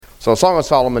So Song of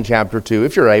Solomon chapter 2,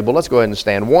 if you're able, let's go ahead and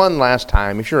stand one last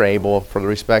time, if you're able, for the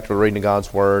respect of reading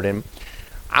God's Word. And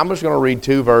I'm just going to read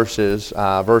two verses,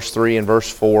 verse 3 and verse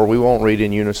 4. We won't read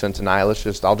in unison tonight.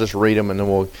 I'll just read them and then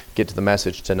we'll get to the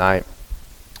message tonight.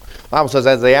 The Bible says,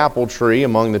 "As the apple tree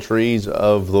among the trees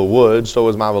of the wood, so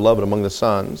is my beloved among the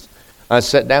sons. I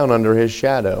sat down under his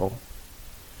shadow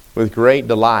with great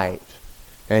delight,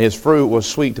 and his fruit was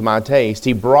sweet to my taste.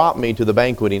 He brought me to the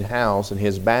banqueting house, and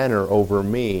his banner over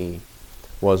me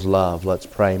was love." Let's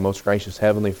pray. Most gracious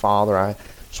Heavenly Father, I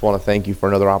just want to thank you for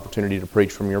another opportunity to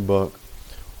preach from your book.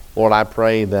 Lord, I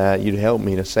pray that you'd help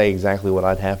me to say exactly what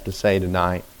I'd have to say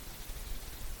tonight.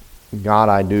 God,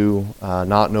 I do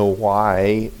not know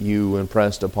why you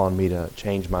impressed upon me to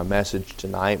change my message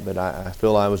tonight, but I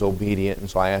feel I was obedient, and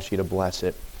so I ask you to bless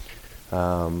it.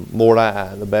 Lord,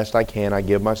 the best I can, I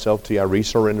give myself to you. I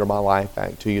resurrender my life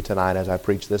back to you tonight as I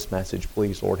preach this message.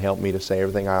 Please, Lord, help me to say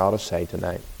everything I ought to say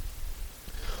tonight.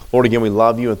 Lord, again, we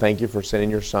love you and thank you for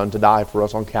sending your Son to die for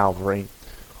us on Calvary.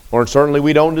 Lord, certainly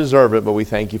we don't deserve it, but we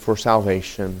thank you for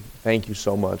salvation. Thank you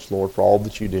so much, Lord, for all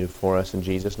that you do for us. In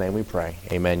Jesus' name we pray.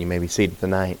 Amen. You may be seated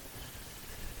tonight.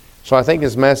 So I think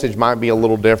this message might be a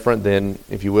little different than,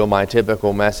 if you will, my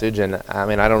typical message. And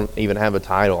I don't even have a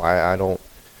title. I don't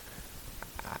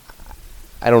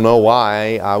know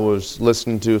why. I was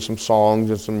listening to some songs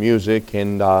and some music,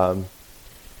 and the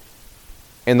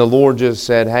Lord just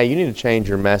said, "Hey, you need to change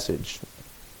your message."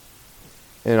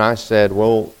 And I said,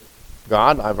 "Well,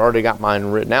 God, I've already got mine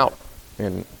written out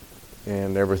and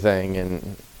everything."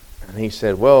 And he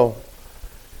said, "Well,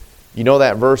 you know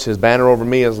that verse, his banner over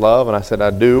me is love?" And I said, "I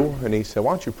do." And he said,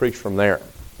 "Why don't you preach from there?"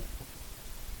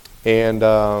 And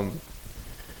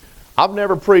I've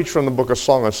never preached from the book of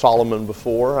Song of Solomon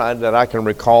before that I can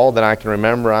recall, that I can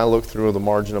remember. I looked through the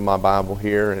margin of my Bible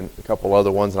here and a couple other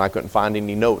ones, and I couldn't find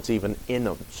any notes even in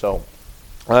them. So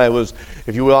I was,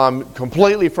 if you will, I'm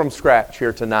completely from scratch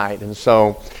here tonight. And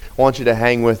so I want you to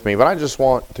hang with me. But I just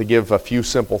want to give a few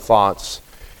simple thoughts,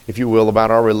 if you will, about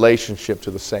our relationship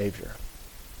to the Savior.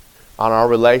 On our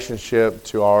relationship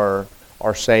to our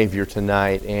Savior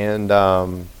tonight. And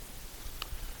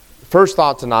first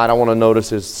thought tonight I want to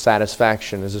notice is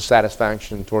satisfaction. Is a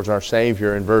satisfaction towards our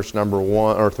Savior in verse number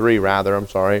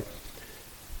 3.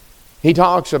 He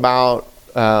talks about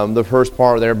the first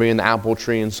part there being the apple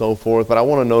tree and so forth, but I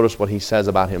want to notice what he says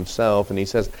about himself. And he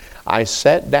says, "I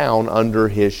sat down under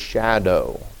his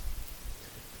shadow."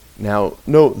 Now,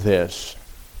 note this,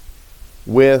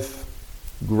 with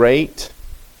great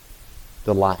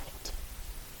delight.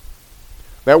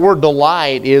 That word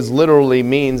delight literally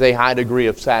means a high degree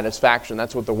of satisfaction.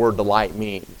 That's what the word delight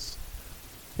means.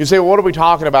 You say, well, what are we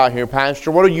talking about here,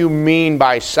 Pastor? What do you mean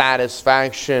by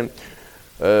satisfaction?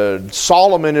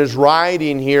 Solomon is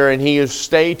writing here, and he is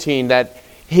stating that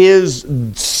his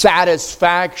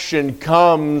satisfaction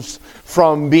comes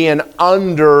from being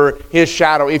under his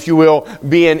shadow, if you will,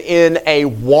 being in a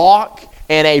walk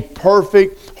and a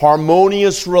perfect,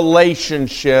 harmonious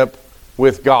relationship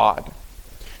with God.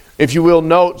 If you will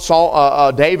note,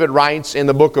 David writes in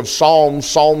the book of Psalms,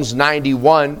 Psalms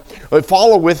 91.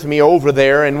 Follow with me over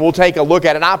there and we'll take a look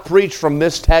at it. I preached from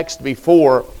this text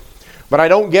before, but I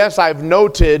don't guess I've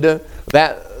noted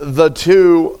that the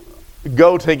two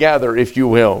go together, if you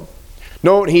will.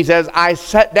 Note, he says, "I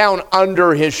sat down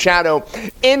under his shadow,"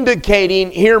 indicating,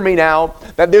 hear me now,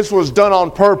 that this was done on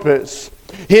purpose.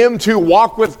 Him to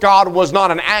walk with God was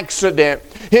not an accident.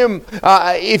 Him,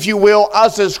 if you will,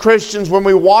 us as Christians, when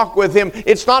we walk with Him,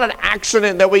 it's not an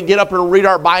accident that we get up and read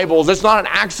our Bibles. It's not an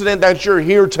accident that you're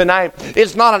here tonight.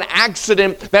 It's not an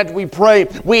accident that we pray.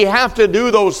 We have to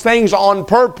do those things on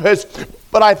purpose.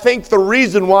 But I think the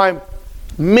reason why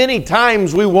many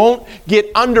times we won't get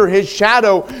under His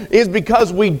shadow is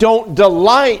because we don't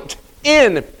delight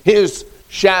in His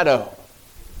shadow.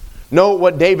 Note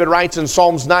what David writes in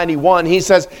Psalms 91. He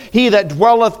says, "He that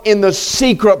dwelleth in the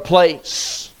secret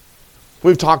place."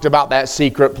 We've talked about that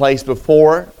secret place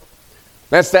before.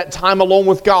 That's that time alone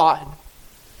with God.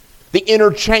 The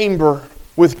inner chamber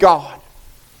with God.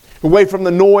 Away from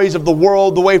the noise of the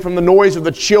world, away from the noise of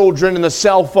the children and the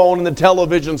cell phone and the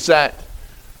television set.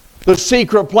 The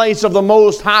secret place of the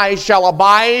Most High shall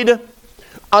abide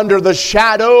under the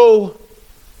shadow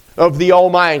of the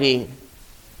Almighty.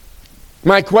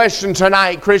 My question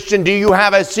tonight, Christian, do you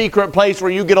have a secret place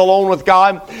where you get alone with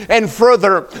God? And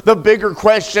further, the bigger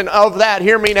question of that,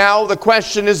 hear me now, the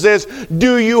question is this: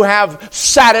 do you have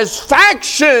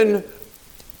satisfaction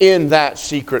in that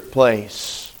secret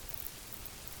place?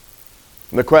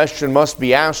 And the question must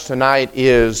be asked tonight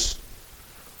is,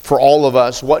 for all of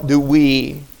us, what do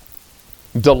we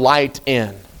delight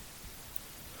in?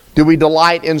 Do we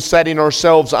delight in setting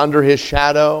ourselves under His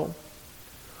shadow?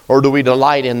 Or do we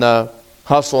delight in the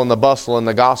hustle and the bustle and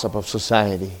the gossip of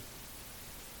society?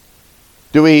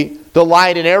 Do we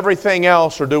delight in everything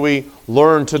else, or do we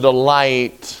learn to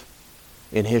delight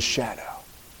in His shadow?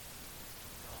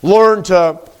 Learn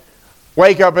to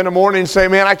wake up in the morning and say,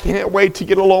 man, I can't wait to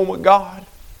get alone with God.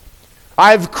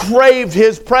 I've craved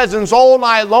His presence all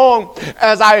night long.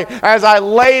 As I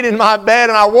laid in my bed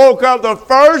and I woke up, the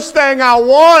first thing I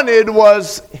wanted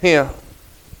was Him.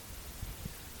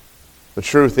 The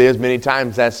truth is, many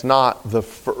times that's not the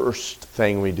first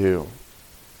thing we do.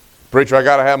 Preacher, I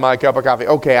got to have my cup of coffee.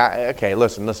 Okay,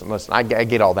 listen. I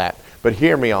get all that. But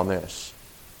hear me on this.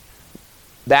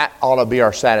 That ought to be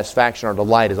our satisfaction, our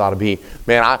delight ought to be,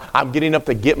 man, I'm getting up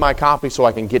to get my coffee so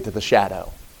I can get to the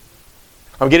shadow.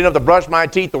 I'm getting up to brush my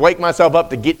teeth, to wake myself up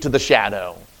to get to the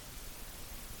shadow.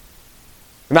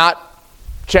 Not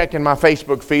checking my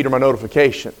Facebook feed or my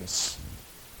notifications,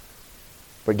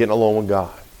 but getting alone with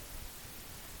God.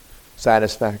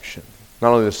 Satisfaction.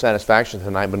 Not only the satisfaction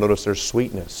tonight, but notice there's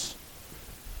sweetness.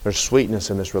 There's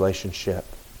sweetness in this relationship.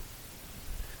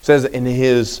 It says, in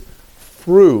His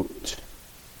fruit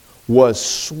was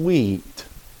sweet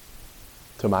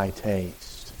to my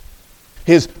taste.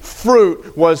 His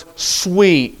fruit was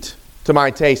sweet to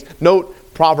my taste. Note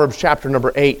Proverbs chapter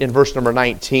number 8 and verse number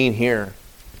 19 here.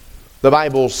 The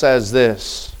Bible says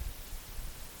this: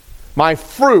 my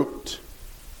fruit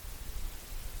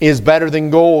is better than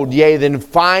gold, yea, than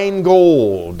fine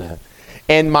gold,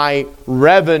 and my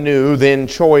revenue than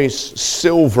choice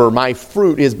silver. My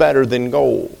fruit is better than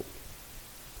gold.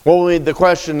 Well, the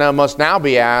question now must now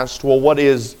be asked, well, what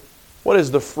is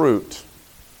the fruit?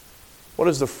 What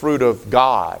is the fruit of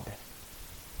God?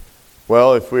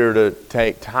 Well, if we were to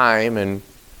take time,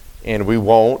 and we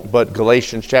won't, but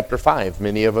Galatians chapter 5,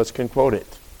 many of us can quote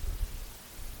it.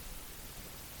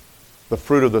 The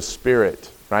fruit of the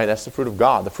Spirit, right? That's the fruit of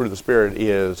God. The fruit of the Spirit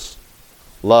is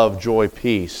love, joy,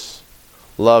 peace.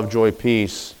 Love, joy,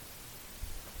 peace,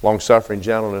 long-suffering,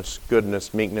 gentleness,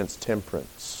 goodness, meekness,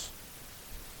 temperance.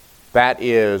 That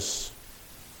is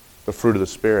the fruit of the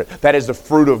Spirit. That is the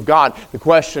fruit of God. The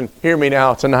question, hear me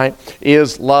now tonight,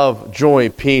 is love, joy,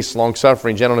 peace,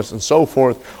 long-suffering, gentleness, and so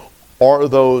forth, are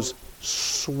those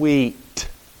sweet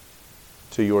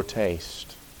to your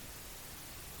taste?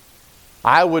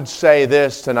 I would say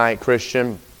this tonight,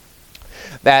 Christian,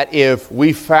 that if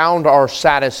we found our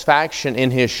satisfaction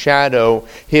in His shadow,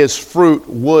 His fruit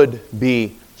would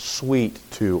be sweet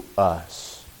to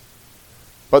us.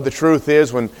 But the truth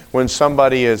is, when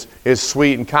somebody is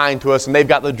sweet and kind to us, and they've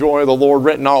got the joy of the Lord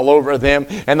written all over them,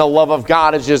 and the love of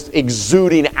God is just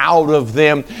exuding out of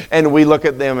them, and we look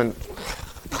at them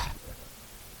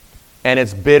and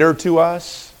it's bitter to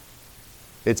us,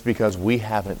 it's because we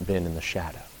haven't been in the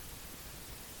shadow.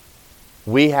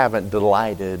 We haven't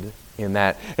delighted in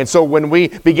that. And so when we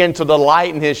begin to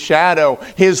delight in His shadow,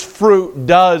 His fruit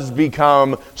does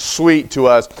become sweet to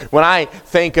us. When I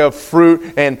think of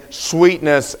fruit and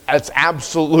sweetness, it's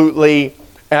absolutely,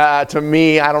 to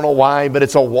me, I don't know why, but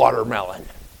it's a watermelon.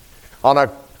 On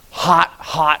a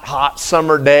hot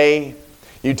summer day,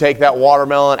 you take that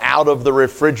watermelon out of the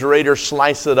refrigerator,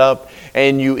 slice it up,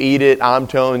 and you eat it. I'm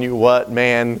telling you what,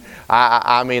 man,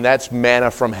 I mean, that's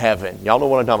manna from heaven. Y'all know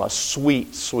what I'm talking about.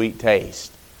 Sweet, sweet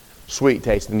taste. Sweet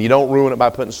taste. And you don't ruin it by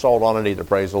putting salt on it either,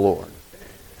 praise the Lord.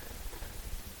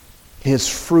 His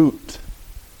fruit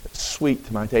is sweet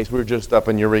to my taste. We were just up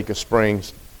in Eureka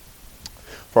Springs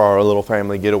for our little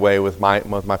family getaway with my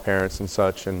parents and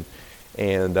such, and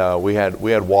we had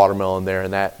watermelon there,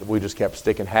 and that we just kept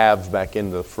sticking halves back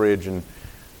into the fridge, and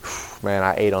man,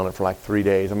 I ate on it for like 3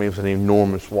 days. I mean, it was an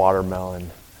enormous watermelon.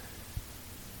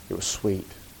 It was sweet.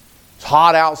 It's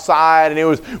hot outside,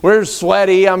 and we're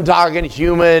sweaty. I'm talking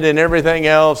humid and everything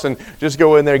else, and just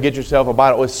go in there and get yourself a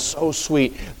bite. It was so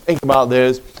sweet. Think about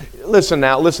this. Listen.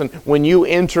 When you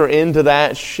enter into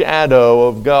that shadow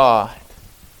of God,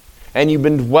 and you've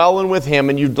been dwelling with Him,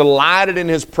 and you've delighted in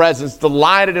His presence,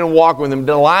 delighted in walking with Him,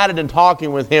 delighted in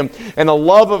talking with Him, and the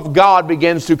love of God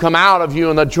begins to come out of you,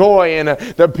 and the joy, and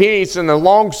the peace, and the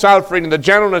long-suffering, and the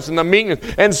gentleness, and the meekness,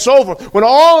 and so forth. When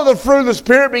all of the fruit of the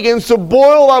Spirit begins to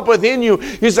boil up within you,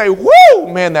 you say, whoo,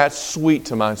 man, that's sweet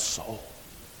to my soul.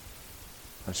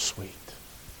 That's sweet.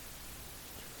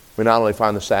 We not only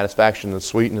find the satisfaction and the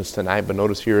sweetness tonight, but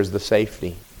notice here is the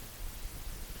safety.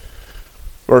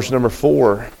 Verse number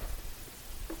 4.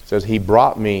 Says, He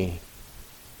brought me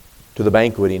to the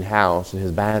banqueting house, and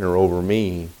His banner over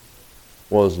me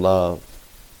was love.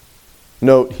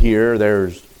 Note here,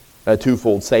 there's a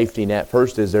twofold safety net.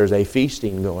 First is there's a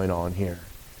feasting going on here.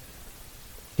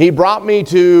 He brought me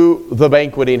to the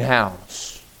banqueting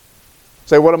house.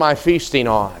 Say, what am I feasting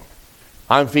on?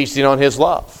 I'm feasting on His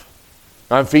love.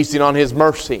 I'm feasting on His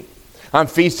mercy. I'm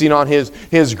feasting on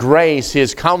His grace,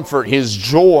 His comfort, His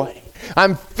joy.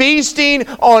 I'm feasting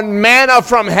on manna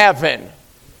from heaven.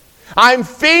 I'm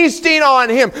feasting on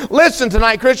Him. Listen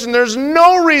tonight, Christian, there's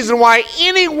no reason why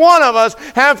any one of us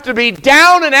have to be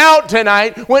down and out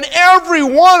tonight when every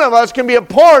one of us can be a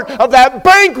part of that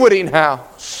banqueting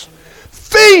house.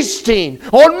 Feasting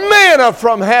on manna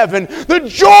from heaven. The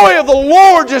joy of the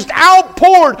Lord just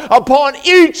outpoured upon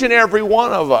each and every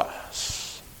one of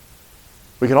us.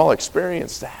 We can all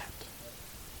experience that.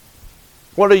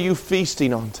 What are you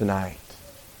feasting on tonight?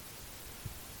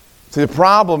 See, the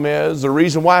problem is, the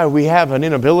reason why we have an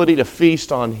inability to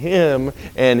feast on Him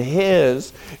and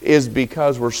His is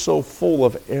because we're so full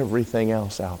of everything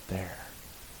else out there.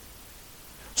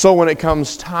 So when it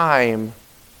comes time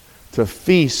to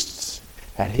feast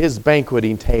at His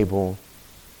banqueting table,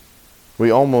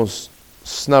 we almost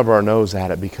snub our nose at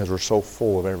it because we're so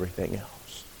full of everything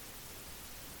else.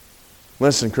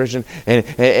 Listen, Christian, and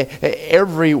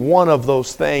every one of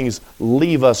those things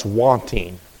leave us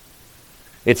wanting.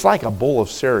 It's like a bowl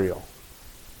of cereal.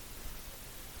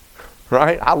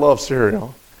 Right? I love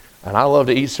cereal. And I love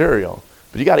to eat cereal.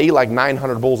 But you got to eat like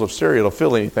 900 bowls of cereal to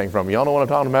fill anything from. Y'all know what I'm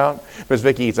talking about? Miss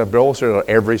Vicki eats a bowl of cereal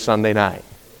every Sunday night.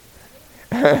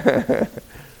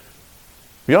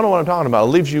 Y'all know what I'm talking about.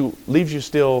 It leaves you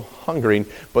still hungry.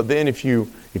 But then if you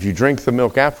drink the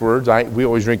milk afterwards, we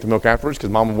always drink the milk afterwards because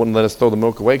Mama wouldn't let us throw the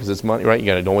milk away because it's money, right?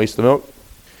 Don't waste the milk.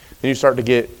 Then you start to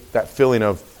get that feeling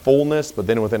of fullness, but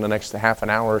then within the next half an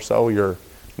hour or so, you're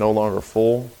no longer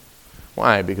full.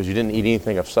 Why? Because you didn't eat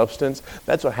anything of substance.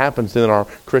 That's what happens in our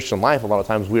Christian life. A lot of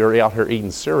times we are out here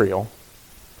eating cereal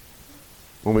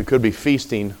when we could be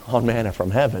feasting on manna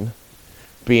from heaven,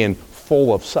 being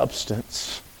full of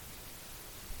substance.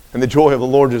 And the joy of the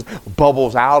Lord just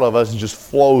bubbles out of us and just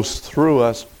flows through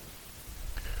us.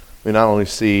 We not only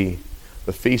see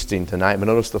the feasting tonight, but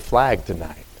notice the flag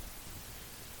tonight.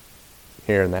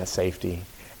 Here in that safety.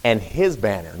 And His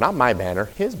banner, not my banner,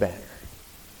 His banner.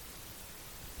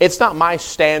 It's not my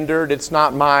standard. It's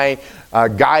not my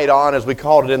guidon, as we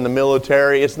called it in the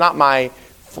military. It's not my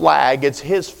flag. It's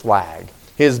His flag.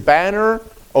 His banner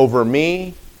over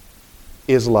me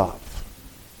is love.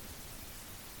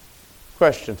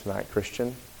 Question tonight,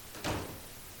 Christian.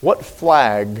 What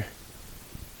flag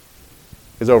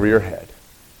is over your head?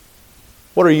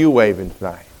 What are you waving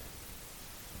tonight?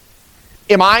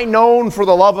 Am I known for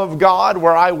the love of God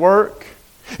where I work?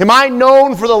 Am I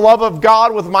known for the love of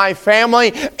God with my family?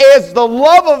 Is the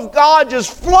love of God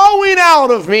just flowing out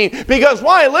of me? Because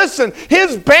why? Listen,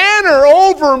 His banner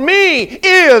over me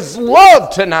is love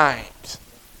tonight.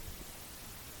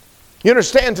 You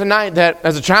understand tonight that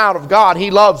as a child of God,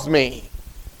 He loves me.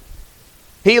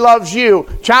 He loves you.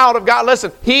 Child of God,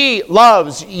 listen, He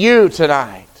loves you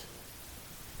tonight.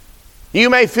 You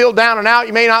may feel down and out.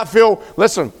 You may not feel,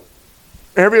 listen,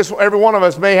 every one of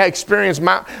us may have experienced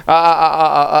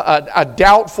a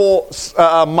doubtful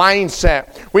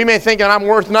mindset. We may think that I'm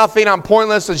worth nothing, I'm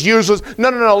pointless, it's useless.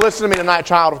 No. Listen to me tonight,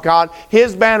 child of God.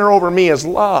 His banner over me is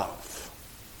love.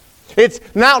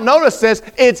 Now notice this,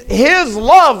 it's His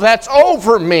love that's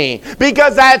over me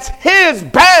because that's His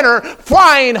banner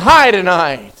flying high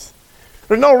tonight.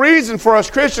 There's no reason for us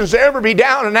Christians to ever be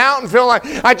down and out and feel like,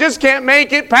 I just can't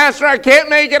make it. Pastor, I can't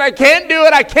make it. I can't do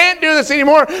it. I can't do this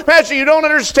anymore. Pastor, you don't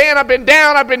understand. I've been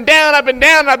down. I've been down. I've been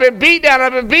down. I've been beat down.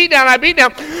 I've been beat down. I've been beat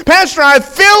down. Pastor, I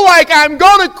feel like I'm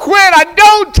going to quit.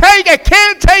 I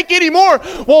can't take anymore.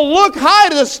 Well, look high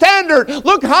to the standard.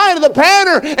 Look high to the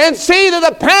banner and see that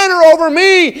the banner over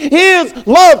me is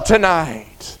love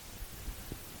tonight.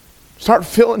 Start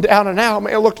feeling down and out.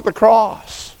 Man, look to the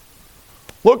cross.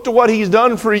 Look to what He's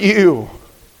done for you.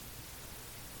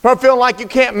 Start feeling like you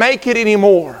can't make it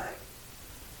anymore.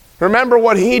 Remember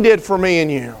what He did for me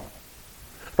and you.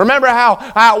 Remember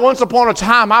how once upon a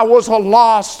time I was a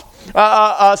lost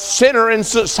sinner in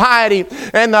society,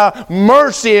 and the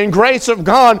mercy and grace of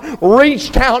God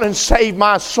reached down and saved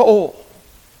my soul.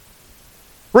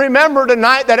 Remember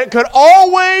tonight that it could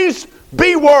always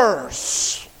be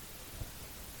worse.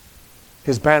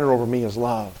 His banner over me is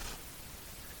love.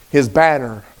 His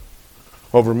banner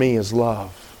over me is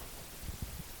love.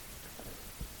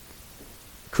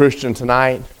 Christian,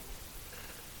 tonight,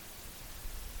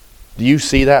 do you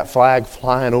see that flag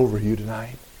flying over you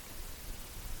tonight?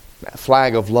 That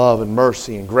flag of love and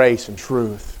mercy and grace and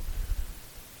truth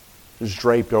is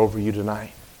draped over you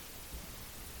tonight.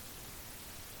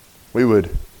 We would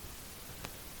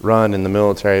run in the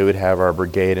military. We'd have our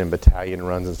brigade and battalion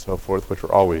runs and so forth, which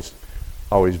were always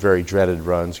very dreaded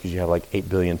runs because you have like 8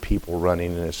 billion people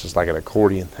running and it's just like an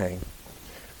accordion thing.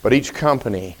 But each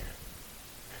company,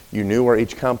 you knew where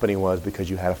each company was because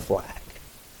you had a flag.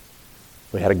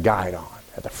 We had a guide on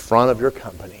at the front of your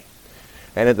company.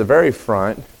 And at the very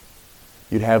front,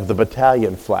 you'd have the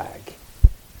battalion flag.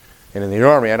 And in the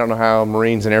Army, I don't know how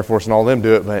Marines and Air Force and all them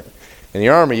do it, but in the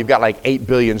Army, you've got like 8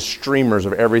 billion streamers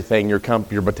of everything your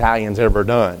battalion's ever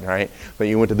done, right? But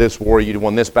you went to this war, you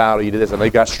won this battle, you did this, and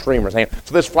they've got streamers.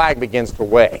 So this flag begins to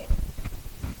wave.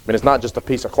 I mean, it's not just a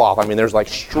piece of cloth. I mean, there's like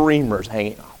streamers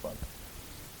hanging off of it.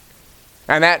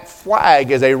 And that flag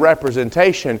is a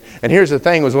representation. And here's the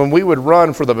thing, was when we would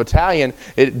run for the battalion,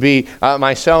 it'd be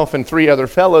myself and 3 other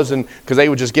fellows, and because they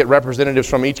would just get representatives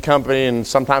from each company, and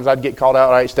sometimes I'd get called out,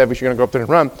 all right, Steph, you're going to go up there and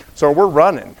run. So we're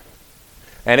running.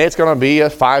 And it's going to be a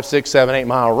 5, 6, 7, 8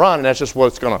 mile run, and that's just what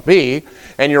it's going to be.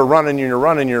 And you're running, and you're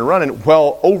running, and you're running.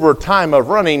 Well, over time of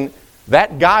running,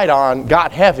 that guidon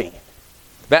got heavy.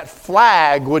 That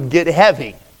flag would get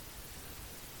heavy.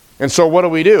 And so what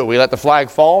do? We let the flag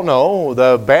fall? No,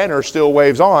 the banner still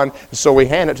waves on. So we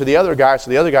hand it to the other guy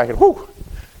so the other guy can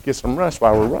get some rest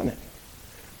while we're running.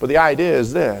 But the idea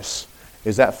is this,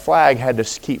 is that flag had to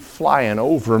keep flying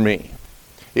over me.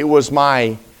 It was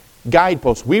my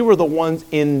guidepost. We were the ones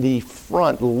in the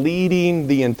front leading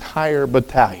the entire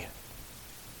battalion.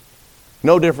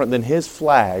 No different than his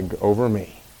flag over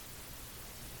me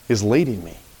is leading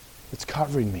me. It's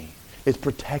covering me. It's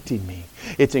protecting me.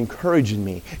 It's encouraging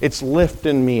me. It's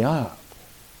lifting me up.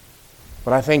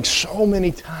 But I think so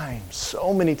many times,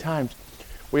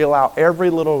 we allow every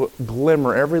little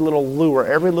glimmer, every little lure,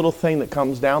 every little thing that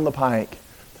comes down the pike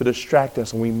to distract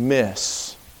us, and we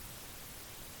miss.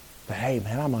 But hey,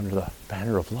 man, I'm under the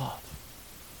banner of love.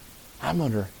 I'm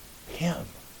under Him.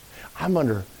 I'm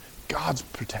under God's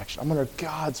protection. I'm under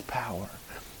God's power.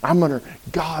 I'm under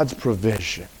God's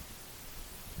provision.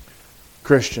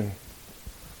 Christian,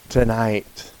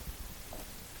 tonight,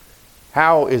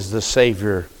 how is the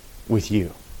Savior with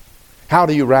you? How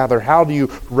do you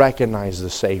recognize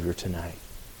the Savior tonight?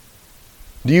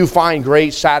 Do you find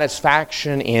great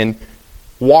satisfaction in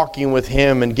walking with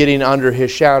Him and getting under His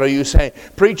shadow? You say,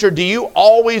 preacher, do you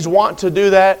always want to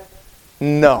do that?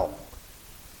 No.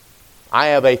 I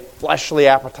have a fleshly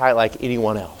appetite like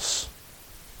anyone else.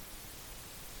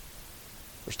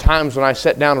 There's times when I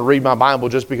sit down to read my Bible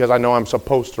just because I know I'm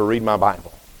supposed to read my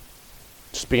Bible.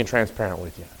 Just being transparent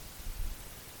with you.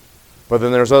 But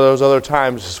then there's those other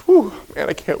times, man,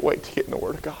 I can't wait to get in the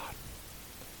Word of God.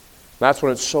 That's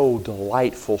when it's so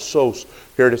delightful, so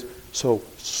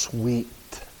sweet.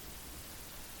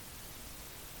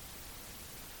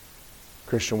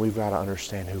 Christian, we've got to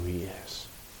understand who He is.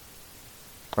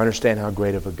 Understand how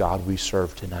great of a God we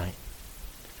serve tonight.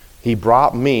 He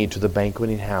brought me to the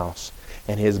banqueting house,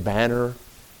 and His banner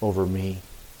over me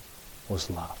was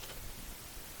love.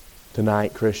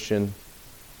 Tonight, Christian,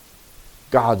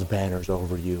 God's banner is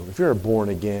over you. If you're born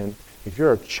again, if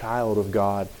you're a child of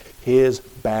God, His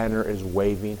banner is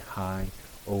waving high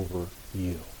over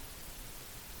you.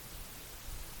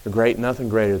 Nothing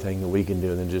greater thing that we can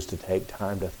do than just to take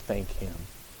time to thank Him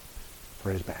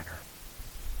for His banner.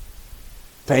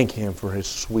 Thank Him for His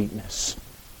sweetness.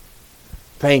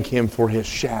 Thank Him for His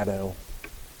shadow.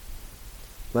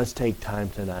 Let's take time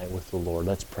tonight with the Lord.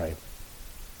 Let's pray.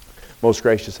 Most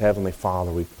gracious Heavenly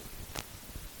Father, we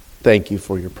thank You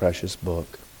for Your precious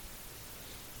book.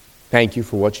 Thank You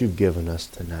for what You've given us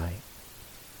tonight.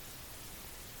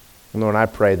 And Lord, I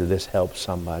pray that this helps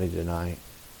somebody tonight.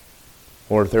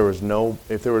 Lord, if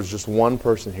there was just one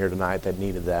person here tonight that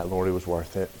needed that, Lord, it was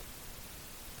worth it.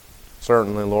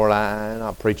 Certainly, Lord, I'm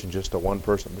not preaching just to one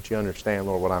person, but You understand,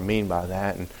 Lord, what I mean by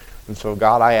that. And so,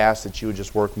 God, I ask that You would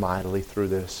just work mightily through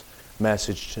this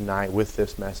message tonight, with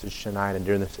this message tonight, and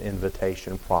during this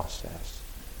invitation process.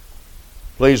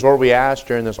 Please, Lord, we ask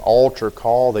during this altar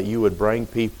call that You would bring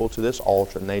people to this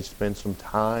altar and they'd spend some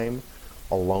time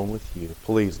alone with You.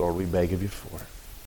 Please, Lord, we beg of You for it.